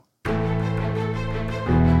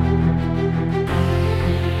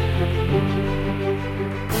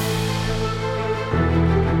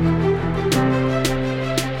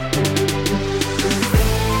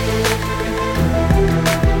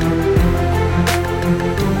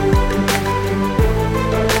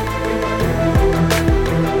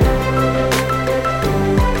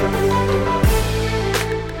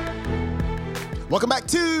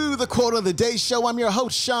Quote of the Day Show. I'm your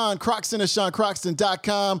host, Sean Croxton of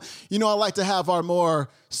SeanCroxton.com. You know, I like to have our more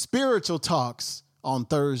spiritual talks on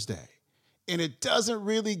Thursday. And it doesn't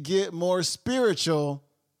really get more spiritual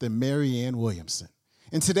than Marianne Williamson.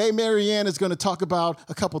 And today, Marianne is going to talk about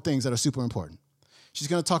a couple things that are super important. She's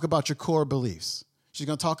going to talk about your core beliefs. She's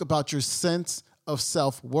going to talk about your sense of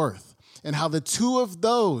self-worth and how the two of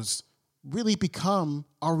those really become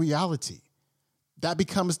our reality. That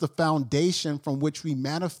becomes the foundation from which we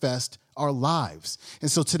manifest our lives.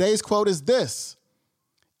 And so today's quote is this: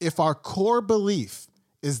 if our core belief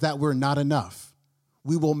is that we're not enough,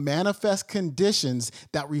 we will manifest conditions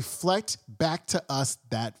that reflect back to us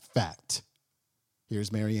that fact.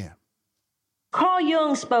 Here's Marianne. Carl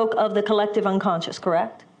Jung spoke of the collective unconscious,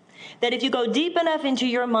 correct? That if you go deep enough into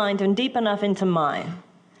your mind and deep enough into mine,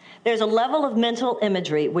 there's a level of mental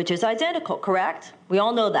imagery which is identical, correct? We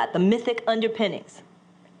all know that, the mythic underpinnings.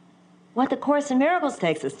 What the Course in Miracles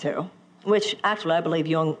takes us to, which actually I believe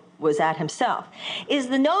Jung was at himself, is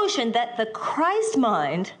the notion that the Christ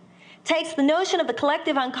mind takes the notion of the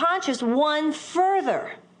collective unconscious one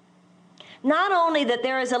further. Not only that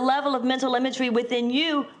there is a level of mental imagery within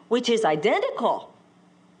you which is identical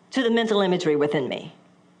to the mental imagery within me,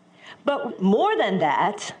 but more than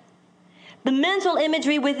that, the mental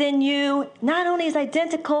imagery within you not only is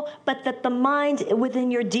identical, but that the mind within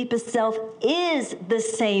your deepest self is the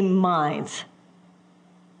same mind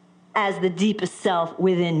as the deepest self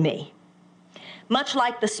within me. Much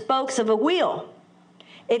like the spokes of a wheel.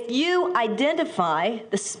 If you identify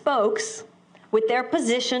the spokes with their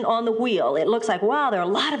position on the wheel, it looks like, wow, there are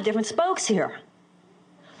a lot of different spokes here.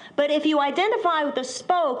 But if you identify with the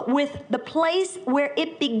spoke with the place where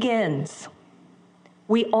it begins,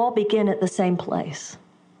 we all begin at the same place.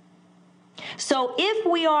 So if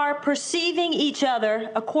we are perceiving each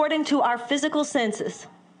other according to our physical senses,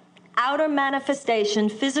 outer manifestation,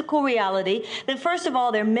 physical reality, then first of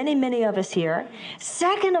all, there are many, many of us here.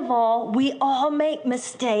 Second of all, we all make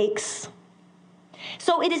mistakes.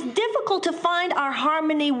 So it is difficult to find our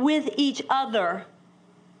harmony with each other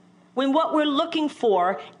when what we're looking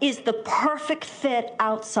for is the perfect fit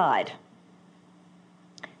outside.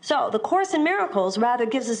 So the Course in Miracles rather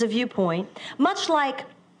gives us a viewpoint, much like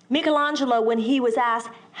Michelangelo when he was asked,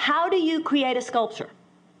 how do you create a sculpture?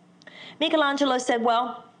 Michelangelo said,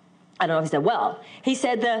 well, I don't know if he said, well, he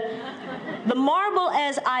said the marble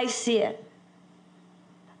as I see it,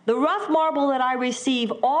 the rough marble that I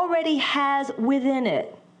receive already has within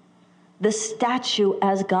it the statue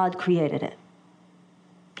as God created it.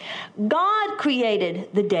 God created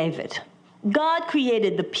the David. God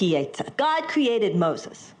created the Pieta. God created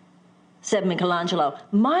Moses, said Michelangelo.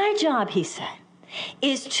 My job, he said,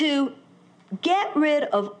 is to get rid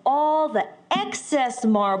of all the excess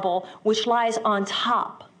marble which lies on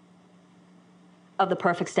top of the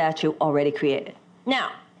perfect statue already created.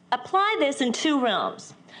 Now, apply this in two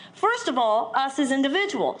realms. First of all, us as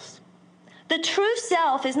individuals. The true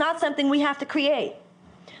self is not something we have to create.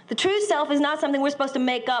 The true self is not something we're supposed to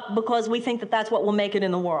make up because we think that that's what will make it in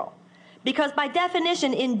the world. Because by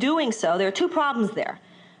definition, in doing so, there are two problems there.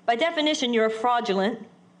 By definition, you're fraudulent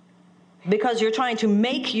because you're trying to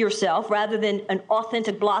make yourself rather than an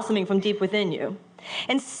authentic blossoming from deep within you.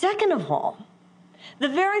 And second of all, the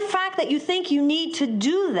very fact that you think you need to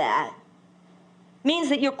do that means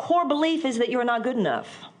that your core belief is that you're not good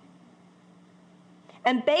enough.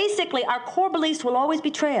 And basically, our core beliefs will always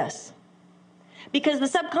betray us because the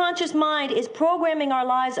subconscious mind is programming our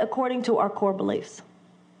lives according to our core beliefs.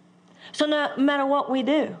 So no matter what we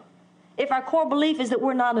do, if our core belief is that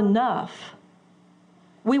we're not enough,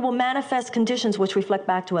 we will manifest conditions which reflect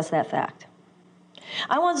back to us that fact.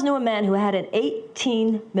 I once knew a man who had an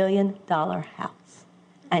 $18 million house,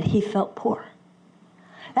 and he felt poor.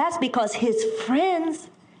 That's because his friends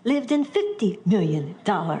lived in $50 million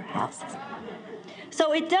houses.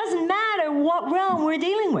 So it doesn't matter what realm we're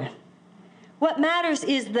dealing with. What matters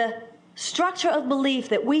is the structure of belief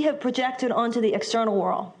that we have projected onto the external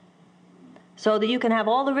world. So that you can have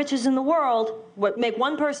all the riches in the world, what make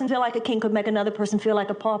one person feel like a king could make another person feel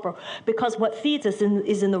like a pauper, because what feeds us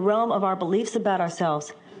is in the realm of our beliefs about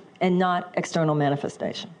ourselves and not external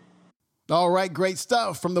manifestation. All right, great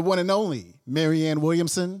stuff from the one and only Marianne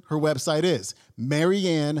Williamson. Her website is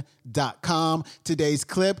Marianne.com. Today's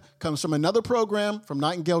clip comes from another program from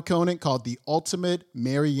Nightingale Conant called The Ultimate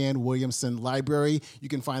Marianne Williamson Library. You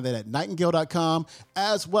can find that at Nightingale.com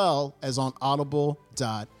as well as on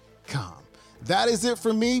Audible.com. That is it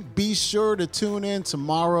for me. Be sure to tune in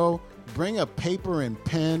tomorrow. Bring a paper and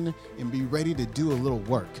pen and be ready to do a little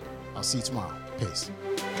work. I'll see you tomorrow. Peace.